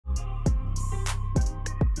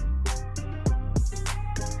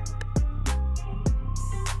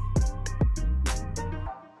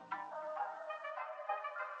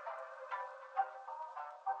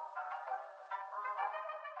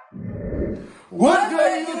What's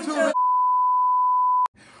good, YouTube?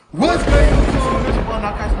 What's good, YouTube? This is Boy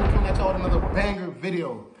Crashoutkid coming at y'all with another banger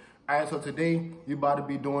video. Alright, so today you about to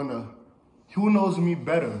be doing a Who Knows Me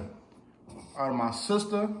Better out of my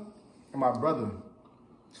sister and my brother.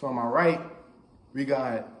 So on my right, we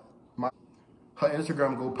got her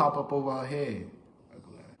Instagram go pop up over her head.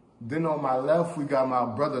 Then on my left, we got my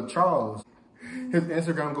brother Charles. His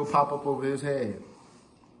Instagram go pop up over his head.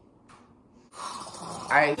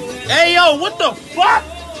 Hey yo, what the fuck?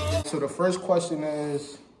 So the first question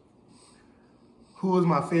is, who is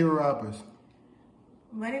my favorite rappers?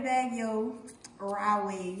 Moneybag Yo, Ride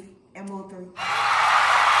Wave, and Mo3.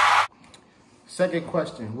 Second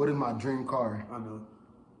question, what is my dream car? I know.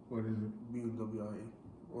 What is it? BMW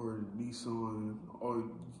or Nissan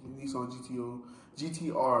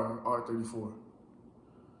GTR R34.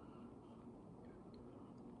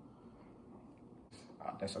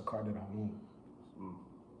 That's a car that I want.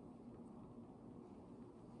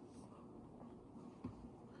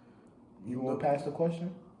 You want to pass the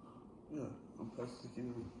question? Yeah, I'm past the kid.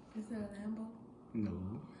 Is it a Lambo? No.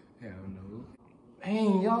 Hell no. Hey,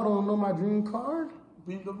 y'all don't know my dream car?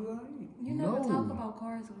 BMW. You never talk about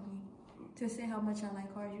cars with me. To say how much I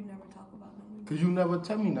like cars, you never talk about them with me. Because you never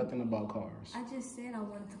tell me nothing about cars. I just said I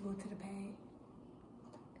wanted to go to the pad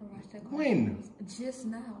and watch that car. When? Just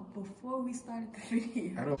now, before we started the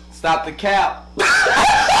video. Stop the cap. I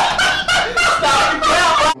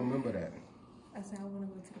don't remember that. I said I want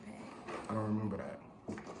to go to the pad. I don't remember that.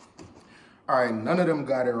 All right, none of them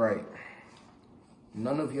got it right.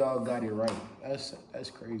 None of y'all got it right. That's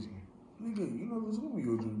crazy. Nigga, you never told me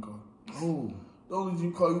your dream car. Oh. The only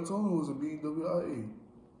dream car you told me was a BMW IA.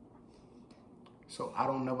 So I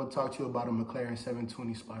don't never talk to you about a McLaren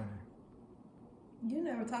 720 Spider. You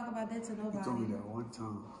never talk about that to nobody. You told me that one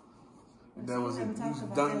time. And So that you was it. never talked You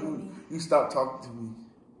about done. that with me. You stopped talking to me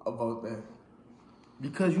about that.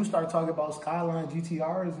 Because you start talking about Skyline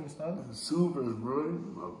GTRs and stuff. Supers, bro.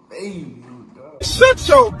 My baby. Oh, God. Shut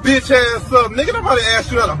your bitch ass up, nigga. Nobody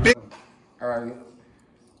asked you how to bitch. All right.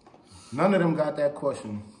 None of them got that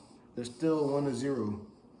question. There's still 1-0.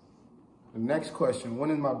 The next question, when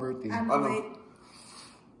is my birthday? I know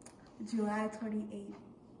it. July 28th.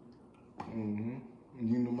 Mm-hmm.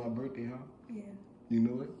 You knew my birthday, huh? Yeah. You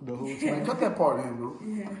knew it the whole time? Cut that part in, bro.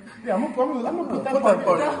 Yeah. Yeah, I'm gonna put that Put part that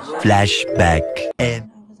part in. in, bro. Flashback. I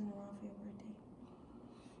wasn't around for your birthday.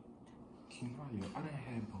 Kinaya, I done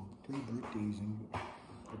had about 3 birthdays and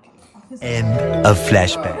End of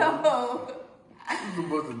flashback. No. You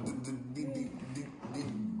supposed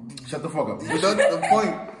to shut the fuck up. That's the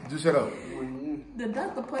point. Just shut up.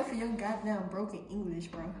 That's the point for your goddamn broken English,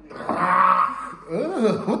 bro.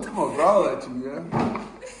 What the I'm gonna growl at you, yeah?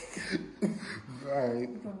 Alright.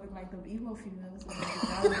 You gonna look like them emo females.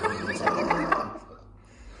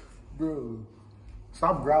 Bro.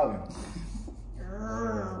 Stop growling.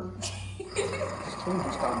 Girl. Just told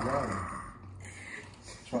you stop growling.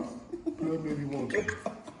 Try. Put up if you want to.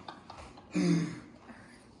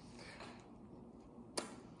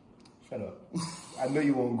 Shut up. I know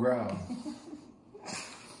you won't growl.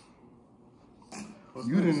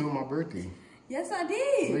 You didn't know my birthday. Yes, I No,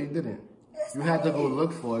 did. you didn't. You had to go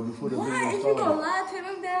look for it before the Why video is you started. gonna lie to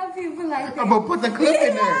them damn people like that? I'm gonna put the clip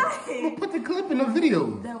in there. Lie. I'm gonna put the clip in the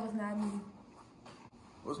video. That was not me.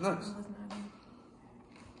 What's next? That was not me.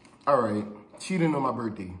 Alright. She didn't know my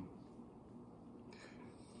birthday.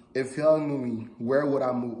 If y'all knew me, where would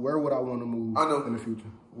I move? Where would I want to move I know. in the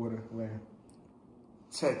future? Where?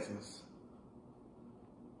 Texas.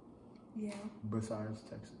 Yeah. Besides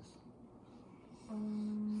Texas.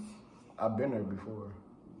 I've been there before.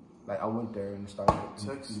 Like I went there and started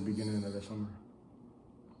Texas. in the beginning of the summer.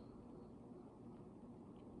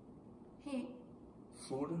 Hey.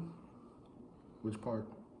 Florida. Which part?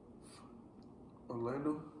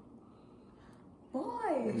 Orlando.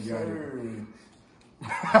 Boy. You got it. Sure.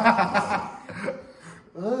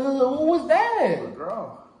 What was that?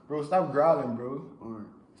 Growl. Bro, stop growling, bro. Alright.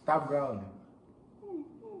 Stop growling.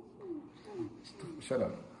 Shut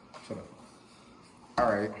up. Shut up.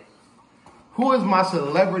 Alright. Who is my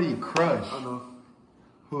celebrity crush? I know.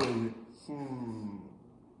 Who is it?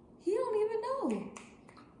 He don't even know.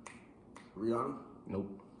 Rihanna. Nope.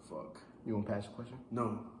 Fuck. You want to pass the question?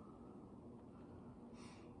 No.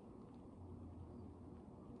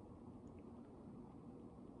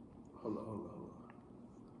 Hold on.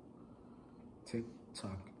 Tick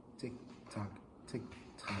tock, tick tock, tick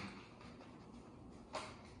tock.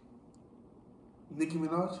 Nicki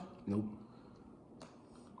Minaj. Nope.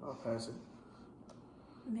 I'll pass it.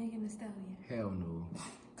 Megan Thee Stallion. Hell no.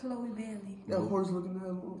 Chloe Bailey. That horse looking at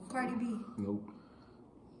him. Cardi B. Nope.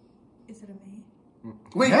 Is it a man?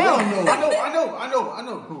 Wait, Hell no. no. I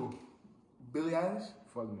know. Who? Billie Eilish?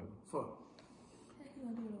 Fuck no. Fuck. What you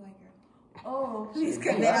gonna do with a white girl? Oh, please cut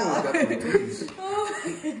Billie that Eilish out. got them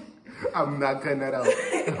titties. I'm not cutting that out.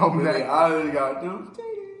 I'm Billie not. Eilish got them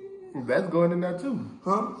titties. That's going in there too.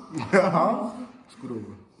 Huh? Huh? Scoot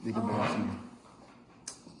over. They can bounce you.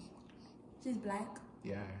 She's black.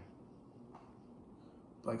 Yeah.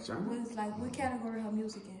 Like China? What category her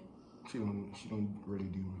music in? She don't really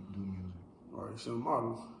do music. Alright, she's a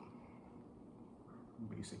model.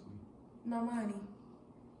 Basically. Normani.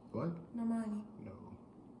 What? Normani. No.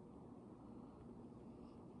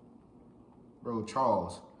 Bro,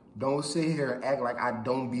 Charles, don't sit here and act like I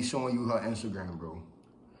don't be showing you her Instagram, bro.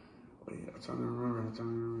 Oh yeah, I'm trying to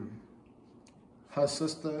remember. Her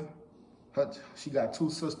sister, she got 2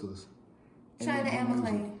 sisters. and China they do and music.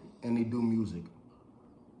 McLean. And they do music.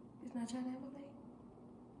 It's not China and McLean?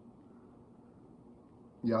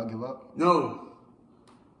 Y'all give up? No.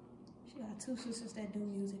 She got 2 sisters that do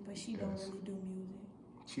music, but she don't really do music.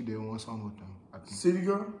 She did one song with them, I think. City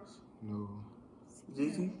Girls? No.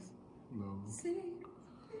 JT? No. City?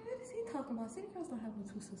 What is he talking about? City Girls don't have no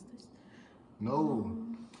 2 sisters. No.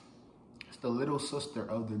 It's the little sister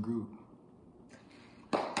of the group.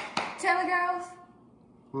 Taylor Girls?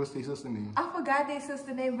 What's their sister name? I forgot their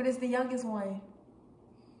sister name, but it's the youngest one.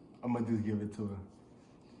 I'm gonna just give it to her.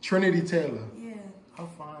 Trinity Taylor. Yeah. I'll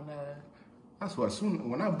find that. That's what soon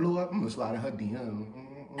when I blow up, I'm gonna slide in her DM.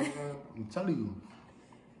 I'm telling you.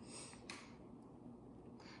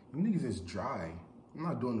 You niggas is dry. I'm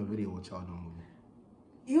not doing a video with y'all no more.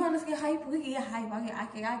 You want us to get hype? We can get hype. I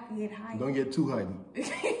can get hype. Don't get too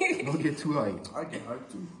hyped. Don't get too hyped. I get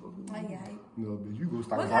hyped too. I get hype. No, bitch, you go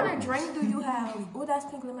start What kind of drink do you have? Oh, that's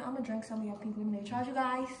pink lemonade. I'm gonna drink some of your pink lemonade. Charge you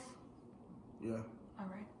guys? Yeah. All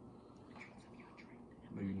right.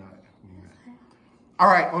 No, you're not. All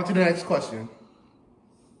right, on to the next question.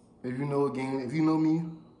 If you know a game, if you know me,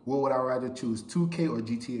 what would I rather choose, 2K or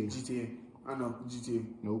GTA? GTA. I know, GTA.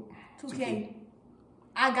 Nope. 2K.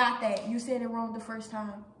 I got that. You said it wrong the first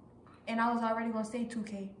time. And I was already gonna say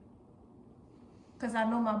 2K. Cause I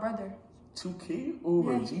know my brother. 2K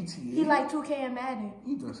over Yeah. GTA? He like 2K and Madden.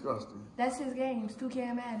 You disgusting. That's his games, 2K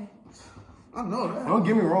and Madden. I know that. Don't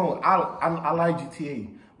get me wrong, I like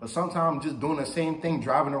GTA, but sometimes just doing the same thing,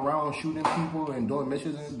 driving around, shooting people, and doing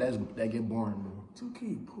missions, that get boring, bro.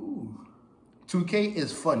 2K, poo. 2K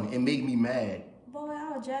is fun. It make me mad. Boy,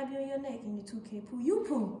 I'll jab you in your neck in your 2K poo. You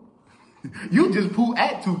poo. You just poo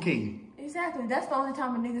at 2K. Exactly. That's the only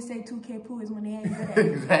time a nigga say 2K poo is when they ain't good at it.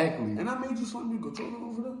 Exactly. And I made you something you controller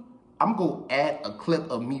over there? I'm gonna add a clip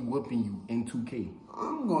of me whipping you in 2K.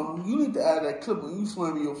 You need to add that clip when you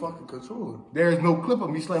slamming your fucking controller. There is no clip of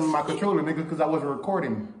me slamming my controller, nigga, because I wasn't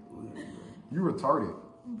recording. You retarded.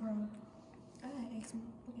 Bro, I gotta ask him.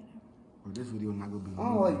 Look at him. Bro, this video not gonna be I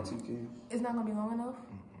long. don't like 2K. It's not gonna be long enough?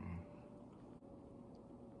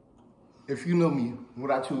 If you know me, would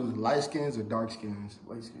I choose light skins or dark skins?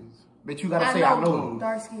 Light skins. But you gotta say I know.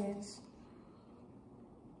 Dark skins.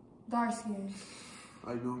 Dark skins.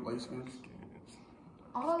 I know light skins.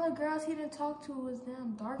 All the girls he didn't talk to was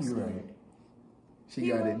them dark You skins. right. She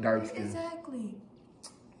got it dark skin. Exactly.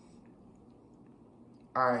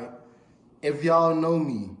 Alright. If y'all know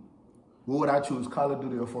me, what would I choose? Call of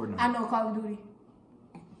Duty or Fortnite? I know Call of Duty.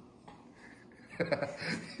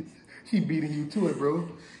 She beating you to it, bro.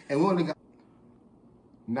 And we only got...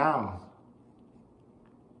 Now,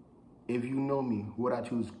 if you know me, would I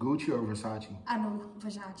choose Gucci or Versace? I know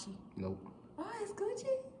Versace. Nope. Why is Gucci?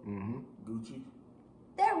 Mm-hmm. Gucci.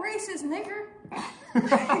 That racist nigger.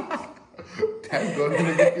 That's going to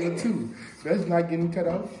the video too. That's not getting cut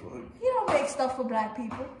off. He don't make stuff for black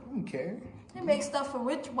people. Okay. He makes stuff for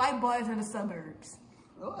rich white boys in the suburbs.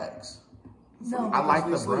 Relax. No. I like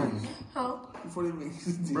the brand. Huh? Before they make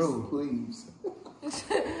these Bro. sleeves.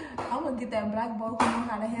 I'm gonna get that black boy who know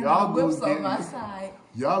how to handle Y'all the whips go get on my me. side.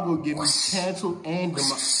 Y'all go get me canceled and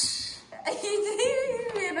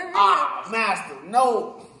Ah, master,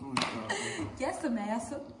 no. Yes, the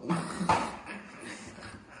master.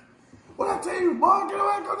 What I tell you, boy, get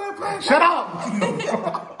back on that plane. Shut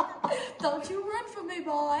up! Don't you run from me,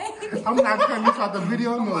 boy. I'm not cutting this out the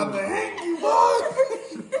video, I'm no. about to hang you, boy.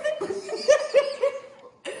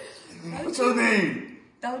 What's your name?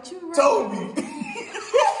 Don't you run. Toby.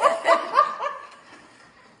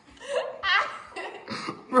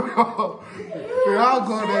 Bro, y'all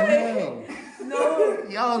going to hell. No.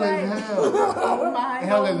 Y'all in hell. Oh my,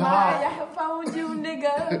 Hell is hot. I have found you,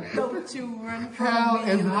 nigga. Don't you run from Hell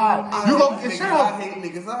me. is hot. You go get shut I up. hate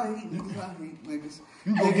niggas. I hate niggas. I hate niggas.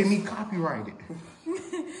 You go get me copyrighted.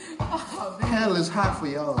 Oh, man. Hell is hot for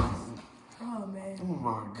y'all. Oh, man. Oh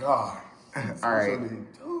my God. All right.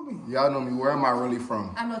 Y'all know me. Where am I really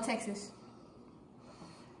from? I know Texas.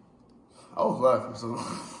 I was laughing, so.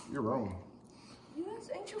 You're wrong.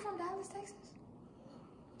 Ain't you from Dallas, Texas?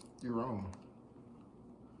 You're wrong.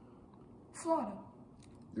 Florida.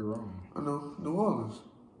 You're wrong. I know. New Orleans.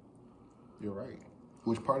 You're right.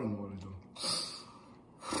 Which part of New Orleans, though?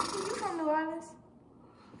 You from New Orleans?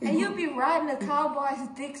 And you be riding the Cowboys'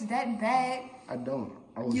 dicks that bad? I don't.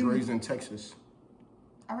 I was raised in Texas.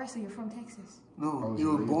 All right, so you're from Texas. No,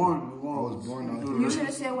 you were born in New I Orleans. was born out here. You should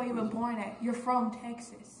have said where you were born at. You're from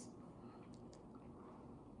Texas.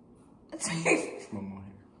 One more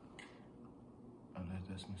here. Oh,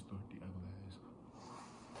 that's Miss Dorothy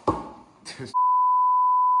Uglass.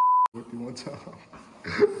 What you want to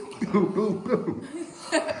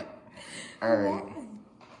All right.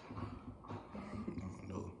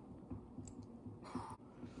 No.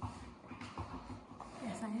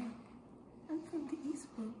 Yes, I am. I'm from the East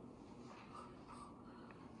Blue.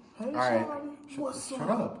 Hey, All right. Shut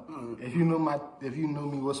up. If you know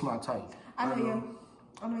me, what's my type? I know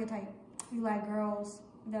your type. You like girls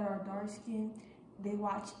that are dark skinned. They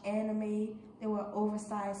watch anime. They wear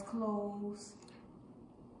oversized clothes.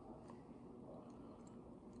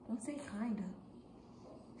 Don't say kinda.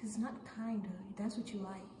 It's not kinda. That's what you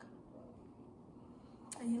like.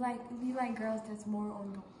 You like girls that's more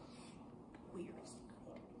on the weird side.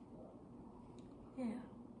 Yeah.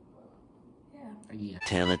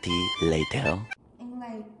 Eternity later. And you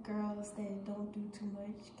like girls that don't do too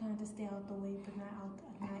much, kind of stay out the way, but not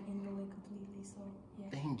in the way completely. So yeah.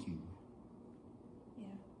 Thank you.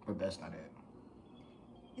 Yeah. But that's not it.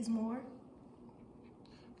 It's more.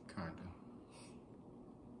 Kinda.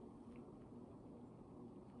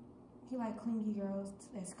 He like clingy girls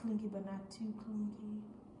that's clingy but not too clingy.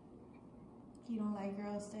 He don't like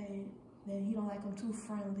girls that he don't like them too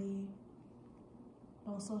friendly.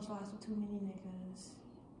 Don't socialize with too many niggas.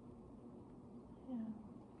 Yeah.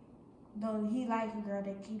 Though he like a girl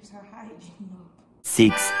that keeps her hygiene up.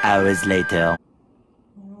 6 hours later.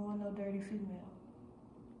 You don't want no dirty female.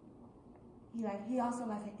 He also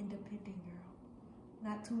like an independent girl.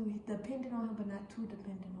 Not too dependent on him, but not too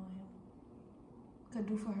dependent on him. Could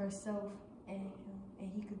do for herself and him,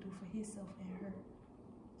 and he could do for himself and her.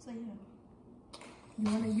 So yeah.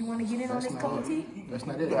 You wanna get in on this cup of tea? That's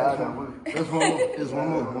not it. There's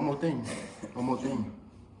one more thing. One more thing.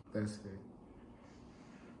 That's it.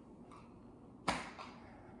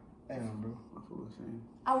 Damn, bro. I feel ashamed.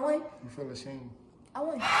 I won. You feel ashamed? I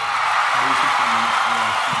won. I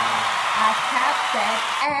I tapped that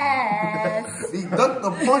ass. He ducked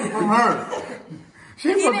the point from her.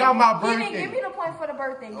 She forgot my He didn't birthday. give me the point for the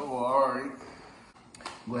birthday. Oh, all right.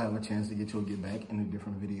 We'll have a chance to get your get back in a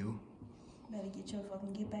different video. Better get your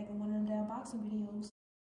fucking get back in one of them damn boxing videos.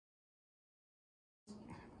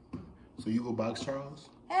 So you go box Charles?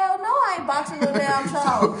 Hell no, I ain't boxing no damn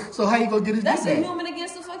Charles. So how you gonna get his That's get a back? human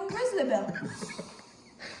against the fucking grizzly bear.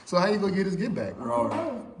 So how you gonna get his get back? Raw.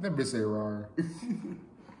 That bitch say raw.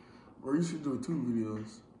 Or you should do 2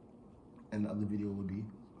 videos. And the other video would be?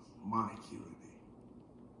 My Q&A.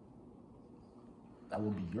 That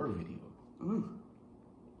would be your video.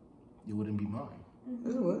 It wouldn't be mine.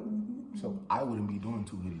 Is it what? So I wouldn't be doing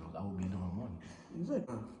 2 videos. I would be doing 1.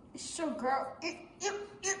 Exactly. It's your girl.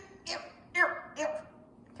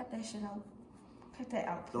 Cut that shit out. Cut that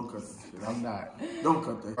out. Don't cut that shit. I'm not. Don't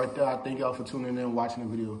cut that. Right there, I thank y'all for tuning in and watching the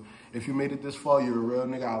video. If you made it this far, you're a real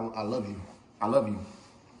nigga. I love you. I love you.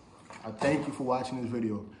 I thank you for watching this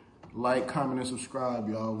video. Like, comment, and subscribe,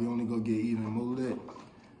 y'all. We only go get even more lit.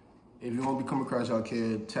 If you want to become a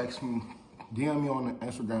Crashoutkid, text me, DM me on the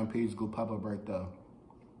Instagram page. Go pop up right there.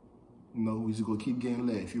 You know, we just go keep getting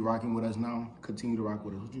lit. If you're rocking with us now, continue to rock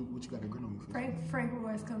with us. What you got to grin on me for? Frank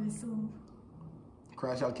Wars coming soon.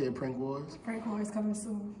 Crashoutkid prank wars? Frank Wars coming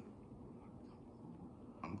soon.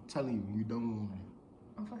 I'm telling you, you don't want it.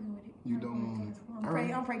 I'm fucking with it. You don't want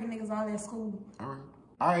it. I'm pranking niggas all at school. All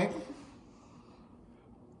right.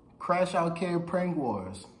 Crashoutkid prank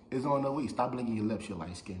wars is on the way. Stop blinking your lips, you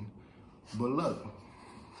light skin. But look,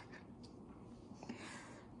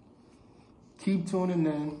 keep tuning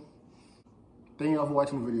in. Thank y'all for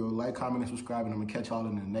watching the video. Like, comment, and subscribe, and I'm gonna catch y'all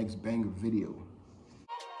in the next banger video.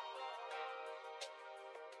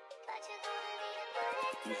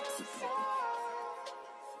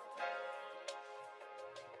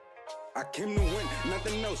 I came to win,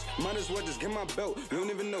 nothing else. Might as well just get my belt. You don't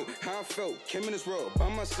even know how I felt. Came in this world by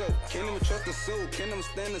myself. Can't even trust the soul. Can't even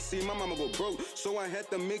stand to see my mama go broke. So I had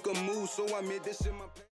to make a move. So I made this shit my